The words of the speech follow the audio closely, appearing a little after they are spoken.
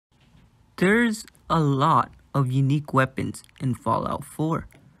There's a lot of unique weapons in Fallout 4,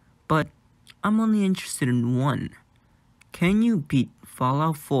 but I'm only interested in one. Can you beat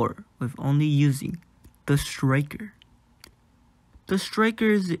Fallout 4 with only using the Striker? The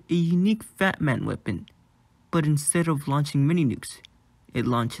Striker is a unique Fat Man weapon, but instead of launching mini nukes, it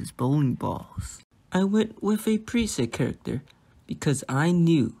launches bowling balls. I went with a preset character because I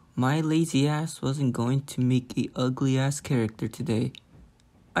knew my lazy ass wasn't going to make a ugly ass character today.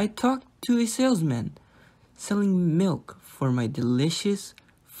 I talked to a salesman selling milk for my delicious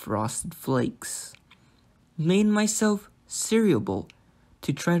Frosted Flakes. Made myself cereal bowl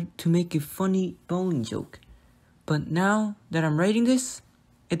to try to make a funny bowling joke. But now that I'm writing this,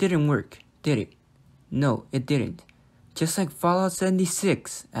 it didn't work, did it? No, it didn't. Just like Fallout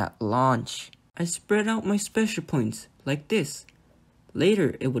 76 at launch. I spread out my special points like this.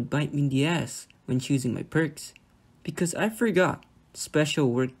 Later, it would bite me in the ass when choosing my perks, because I forgot special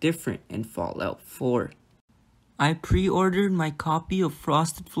work different in Fallout 4. I pre-ordered my copy of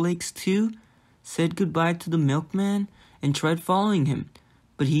Frosted Flakes 2, said goodbye to the milkman, and tried following him,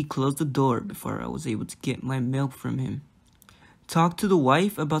 but he closed the door before I was able to get my milk from him. Talked to the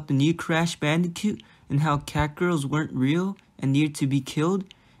wife about the new Crash Bandicoot and how cat girls weren't real and needed to be killed,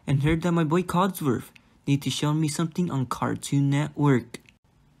 and heard that my boy Codsworth needed to show me something on Cartoon Network.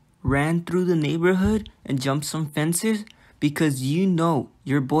 Ran through the neighborhood and jumped some fences because you know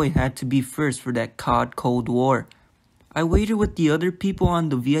your boy had to be first for that COD Cold War. I waited with the other people on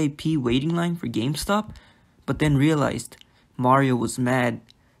the VIP waiting line for GameStop, but then realized Mario was mad.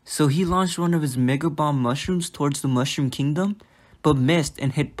 So he launched one of his Mega Bomb mushrooms towards the Mushroom Kingdom, but missed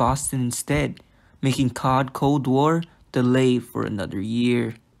and hit Boston instead, making COD Cold War delayed for another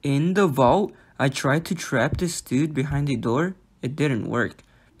year. In the vault, I tried to trap this dude behind a door. It didn't work,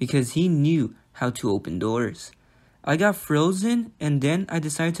 because he knew how to open doors. I got frozen, and then I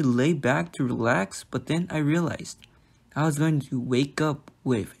decided to lay back to relax, but then I realized I was going to wake up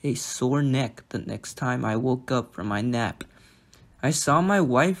with a sore neck the next time I woke up from my nap. I saw my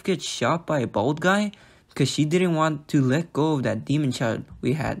wife get shot by a bald guy because she didn't want to let go of that demon child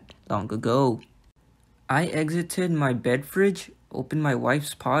we had long ago. I exited my bed fridge, opened my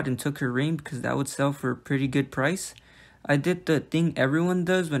wife's pod and took her ring because that would sell for a pretty good price. I did the thing everyone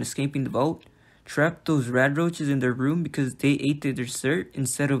does when escaping the vault. Trapped those rad roaches in their room because they ate their dessert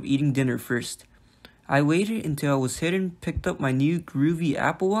instead of eating dinner first. I waited until I was hidden, picked up my new groovy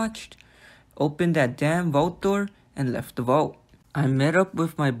Apple Watch, opened that damn vault door, and left the vault. I met up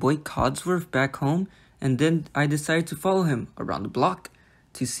with my boy Codsworth back home, and then I decided to follow him around the block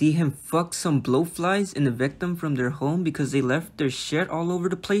to see him fuck some blowflies and evict them from their home because they left their shit all over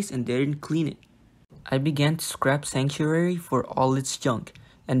the place and they didn't clean it. I began to scrap Sanctuary for all its junk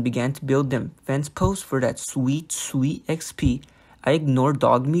and began to build them fence posts for that sweet XP. I ignored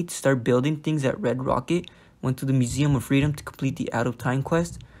Dogmeat to start building things at Red Rocket, went to the Museum of Freedom to complete the Out of Time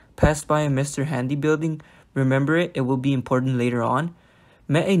quest, passed by a Mr. Handy building, remember it will be important later on,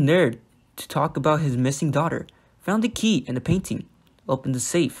 met a nerd to talk about his missing daughter, found a key and a painting, opened the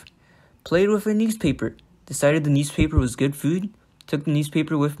safe, played with a newspaper, decided the newspaper was good food, took the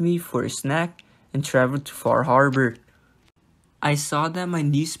newspaper with me for a snack, and traveled to Far Harbor. I saw that my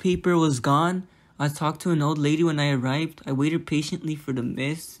newspaper was gone. I talked to an old lady when I arrived. I waited patiently for the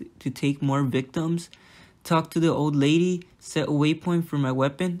mist to take more victims. Talked to the old lady, set a waypoint for my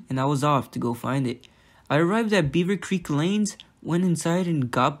weapon, and I was off to go find it. I arrived at Beaver Creek Lanes, went inside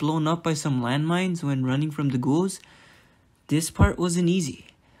and got blown up by some landmines when running from the ghouls. This part wasn't easy.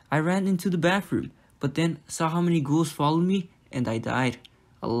 I ran into the bathroom, but then saw how many ghouls followed me, and I died.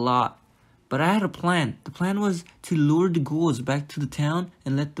 A lot. But I had a plan. The plan was to lure the ghouls back to the town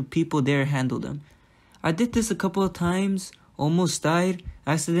and let the people there handle them. I did this a couple of times, almost died,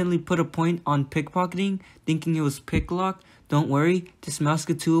 accidentally put a point on pickpocketing, thinking it was picklock. Don't worry, this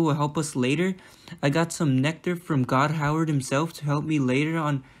Musketeer will help us later. I got some nectar from God Howard himself to help me later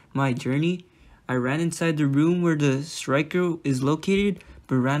on my journey. I ran inside the room where the Striker is located,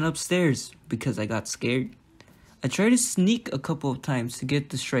 but ran upstairs because I got scared. I tried to sneak a couple of times to get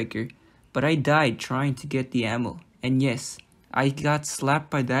the Striker, but I died trying to get the ammo. And yes, I got slapped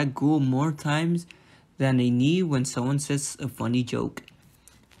by that ghoul more times than a knee when someone says a funny joke.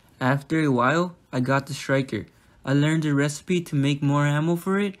 After a while, I got the Striker. I learned the recipe to make more ammo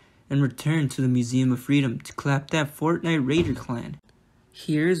for it and returned to the Museum of Freedom to clap that Fortnite Raider clan.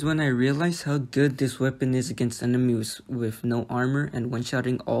 Here's when I realized how good this weapon is against enemies with no armor and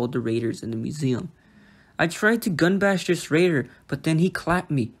one-shotting all the raiders in the museum. I tried to gun bash this raider, but then he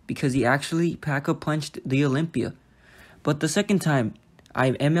clapped me because he actually pack-a-punched the Olympia. But the second time,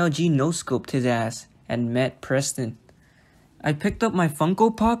 I MLG no-scoped his ass and met Preston. I picked up my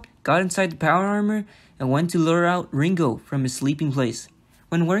Funko Pop, got inside the power armor, and went to lure out Ringo from his sleeping place.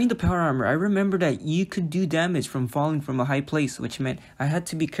 When wearing the power armor, I remembered that you could do damage from falling from a high place, which meant I had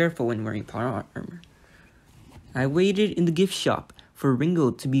to be careful when wearing power armor. I waited in the gift shop for Ringo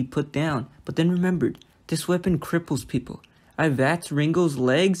to be put down, but then remembered, this weapon cripples people. I vatsed Ringo's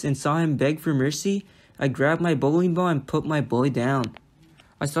legs and saw him beg for mercy. I grabbed my bowling ball and put my boy down.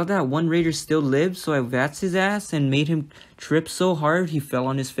 I saw that one raider still lived, so I vatsed his ass and made him trip so hard he fell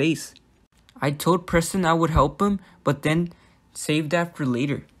on his face. I told Preston I would help him, but then saved that for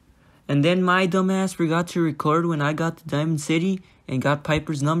later. And then my dumbass forgot to record when I got to Diamond City and got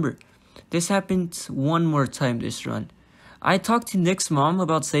Piper's number. This happened one more time this run. I talked to Nick's mom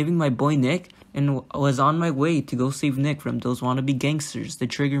about saving my boy Nick and was on my way to go save Nick from those wannabe gangsters, the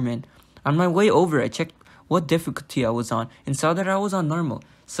Triggermen. On my way over, I checked what difficulty I was on and saw that I was on normal,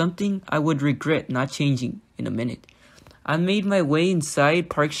 something I would regret not changing in a minute. I made my way inside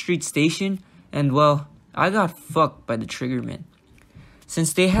Park Street Station and, well, I got fucked by the Triggermen.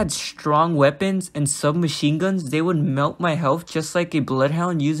 Since they had strong weapons and submachine guns, they would melt my health just like a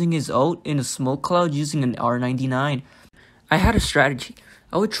bloodhound using his ult in a smoke cloud using an R99. I had a strategy.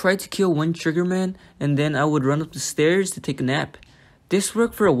 I would try to kill one Triggerman and then I would run up the stairs to take a nap. This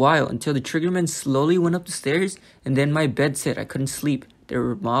worked for a while until the Triggerman slowly went up the stairs and then my bed said I couldn't sleep. There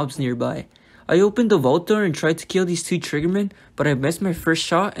were mobs nearby. I opened the vault door and tried to kill these two Triggermen, but I missed my first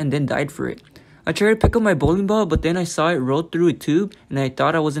shot and then died for it. I tried to pick up my bowling ball, but then I saw it roll through a tube and I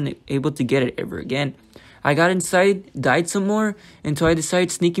thought I wasn't able to get it ever again. I got inside, died some more, until I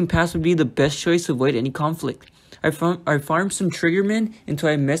decided sneaking past would be the best choice to avoid any conflict. I farmed some Triggermen until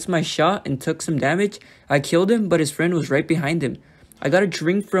I missed my shot and took some damage. I killed him, but his friend was right behind him. I got a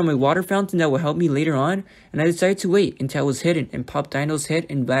drink from a water fountain that will help me later on, and I decided to wait until I was hidden and popped Dino's head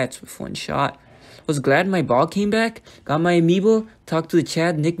and bats with one shot. Was glad my ball came back, got my amiibo, talked to the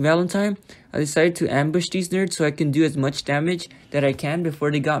Chad, Nick Valentine. I decided to ambush these nerds so I can do as much damage that I can before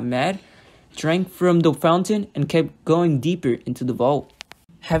they got mad. Drank from the fountain and kept going deeper into the vault.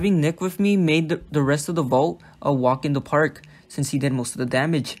 Having Nick with me made the rest of the vault a walk in the park, since he did most of the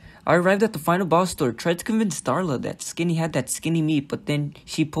damage. I arrived at the final boss door, tried to convince Darla that Skinny had that skinny meat, but then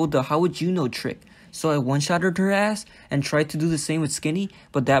she pulled the how would you know trick. So I one-shotted her ass and tried to do the same with Skinny,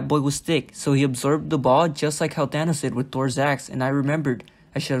 but that boy was thick, so he absorbed the ball just like how Thanos did with Thor's axe, and I remembered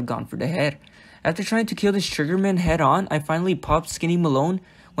I should have gone for the head. After trying to kill this Triggerman head on, I finally popped Skinny Malone,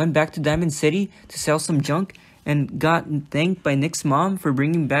 went back to Diamond City to sell some junk, and got thanked by Nick's mom for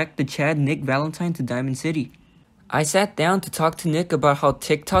bringing back the Chad Nick Valentine to Diamond City. I sat down to talk to Nick about how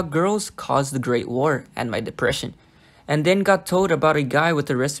TikTok girls caused the Great War and my depression, and then got told about a guy with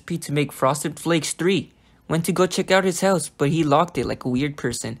a recipe to make Frosted Flakes 3. Went to go check out his house, but he locked it like a weird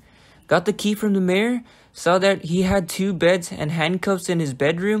person. Got the key from the mayor, saw that he had 2 beds and handcuffs in his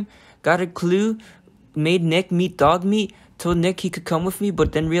bedroom, got a clue, made Nick meet Dog Meat, told Nick he could come with me,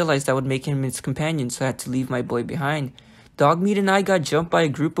 but then realized I would make him his companion, so I had to leave my boy behind. Dog Meat and I got jumped by a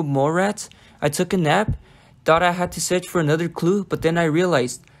group of mole rats. I took a nap, thought I had to search for another clue, but then I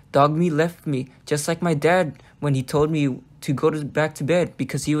realized Dog Meat left me, just like my dad when he told me to go back to bed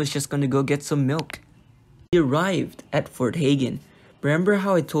because he was just going to go get some milk. We arrived at Fort Hagen. Remember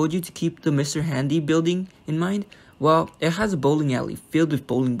how I told you to keep the Mr. Handy building in mind? Well, it has a bowling alley filled with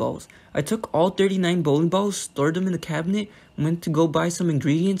bowling balls. I took all 39 bowling balls, stored them in the cabinet, went to go buy some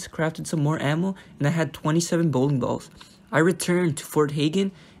ingredients, crafted some more ammo, and I had 27 bowling balls. I returned to Fort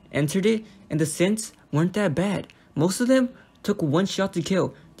Hagen, entered it, and the synths weren't that bad. Most of them took 1 shot to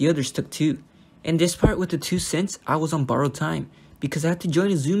kill, the others took 2. In this part with the 2 synths, I was on borrowed time, because I had to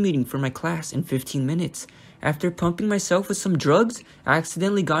join a Zoom meeting for my class in 15 minutes. After pumping myself with some drugs, I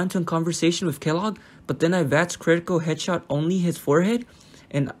accidentally got into a conversation with Kellogg, but then I VATS critical headshot only his forehead,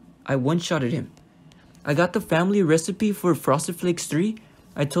 and I one-shotted him. I got the family recipe for Frosted Flakes 3.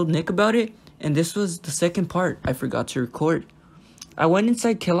 I told Nick about it, and this was the second part I forgot to record. I went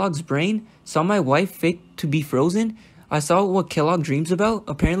inside Kellogg's brain, saw my wife fake to be frozen. I saw what Kellogg dreams about.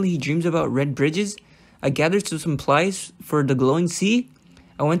 Apparently he dreams about red bridges. I gathered some supplies for the glowing sea.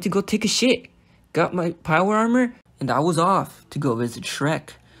 I went to go take a shit. Got my power armor, and I was off to go visit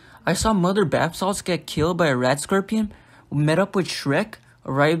Shrek. I saw Mother Babsauce get killed by a rat scorpion, met up with Shrek,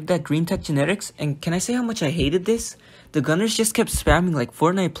 arrived at Green Tech Genetics, and can I say how much I hated this? The gunners just kept spamming like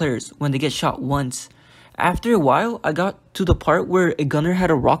Fortnite players when they get shot once. After a while, I got to the part where a gunner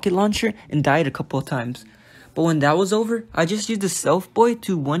had a rocket launcher and died a couple of times. But when that was over, I just used the Stealth Boy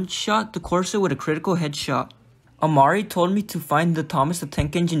to one-shot the Corsa with a critical headshot. Amari told me to find the Thomas the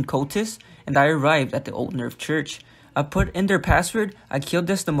Tank Engine cultists, and I arrived at the Old Nerf Church. I put in their password. I killed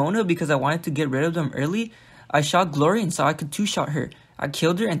Desdemona because I wanted to get rid of them early. I shot Glory and saw I could two-shot her. I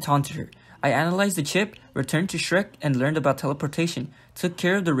killed her and taunted her. I analyzed the chip, returned to Shrek, and learned about teleportation. Took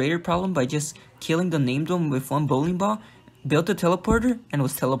care of the raider problem by just killing the named one with one bowling ball, built a teleporter, and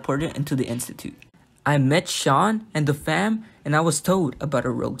was teleported into the Institute. I met Sean and the fam, and I was told about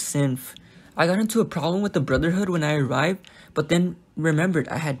a rogue synth. I got into a problem with the Brotherhood when I arrived, but then remembered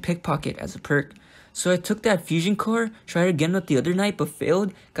I had Pickpocket as a perk. So I took that fusion core, tried again with the other night but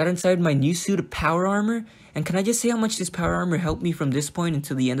failed, got inside my new suit of power armor, and can I just say how much this power armor helped me from this point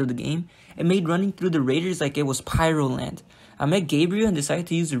until the end of the game? It made running through the raiders like it was Pyroland. I met Gabriel and decided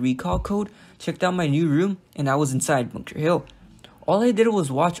to use the recall code, checked out my new room, and I was inside Bunker Hill. All I did was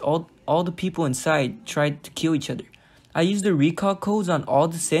watch all the people inside try to kill each other. I used the recall codes on all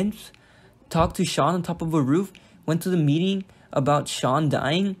the synths, talked to Sean on top of a roof, went to the meeting about Sean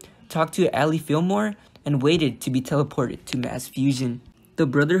dying, talked to Ali Fillmore, and waited to be teleported to Mass Fusion. The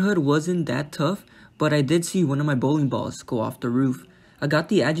Brotherhood wasn't that tough, but I did see one of my bowling balls go off the roof. I got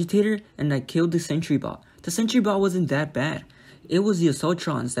the agitator and I killed the sentry bot. The sentry bot wasn't that bad. It was the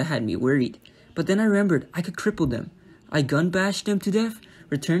Assaultrons that had me worried. But then I remembered I could cripple them. I gun bashed them to death,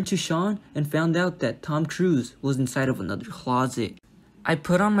 returned to Sean, and found out that Tom Cruise was inside of another closet. I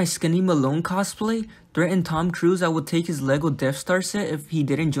put on my Skinny Malone cosplay, threatened Tom Cruise I would take his Lego Death Star set if he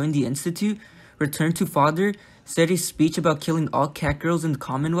didn't join the Institute, returned to Father, said his speech about killing all cat girls in the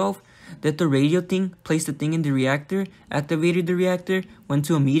Commonwealth, did the radio thing, placed the thing in the reactor, activated the reactor, went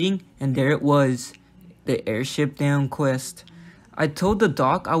to a meeting, and there it was, the airship down quest. I told the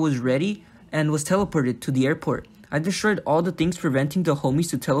doc I was ready and was teleported to the airport. I destroyed all the things preventing the homies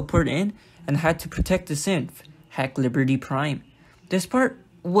to teleport in and had to protect the synth, hack Liberty Prime. This part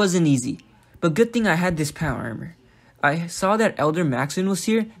wasn't easy, but good thing I had this power armor. I saw that Elder Maxon was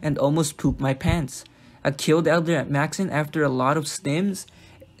here and almost pooped my pants. I killed Elder Maxon after a lot of stims,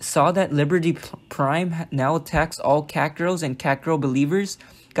 saw that Liberty Prime now attacks all Catgirls and Catgirl believers,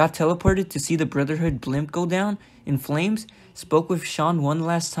 got teleported to see the Brotherhood blimp go down in flames, spoke with Sean one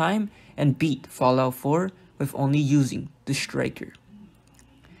last time, and beat Fallout 4 with only using the Striker.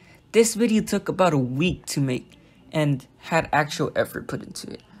 This video took about a week to make and had actual effort put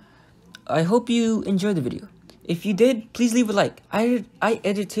into it. I hope you enjoyed the video. If you did, please leave a like. I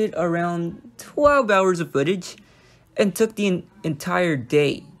edited around 12 hours of footage and took the entire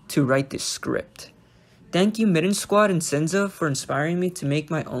day to write this script. Thank you Midden Squad and Senza for inspiring me to make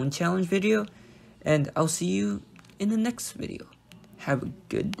my own challenge video, and I'll see you in the next video. Have a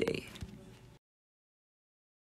good day.